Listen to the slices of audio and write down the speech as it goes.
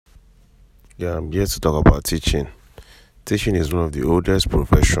Yeah, I'm here to talk about teaching. Teaching is one of the oldest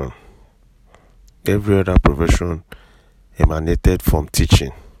profession. Every other profession emanated from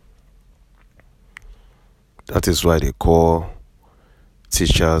teaching. That is why they call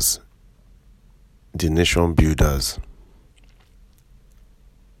teachers the nation builders.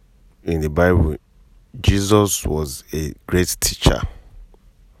 In the Bible, Jesus was a great teacher,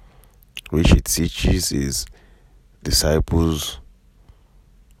 which he teaches his disciples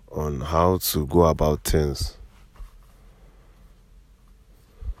on how to go about things.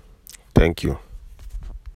 Thank you.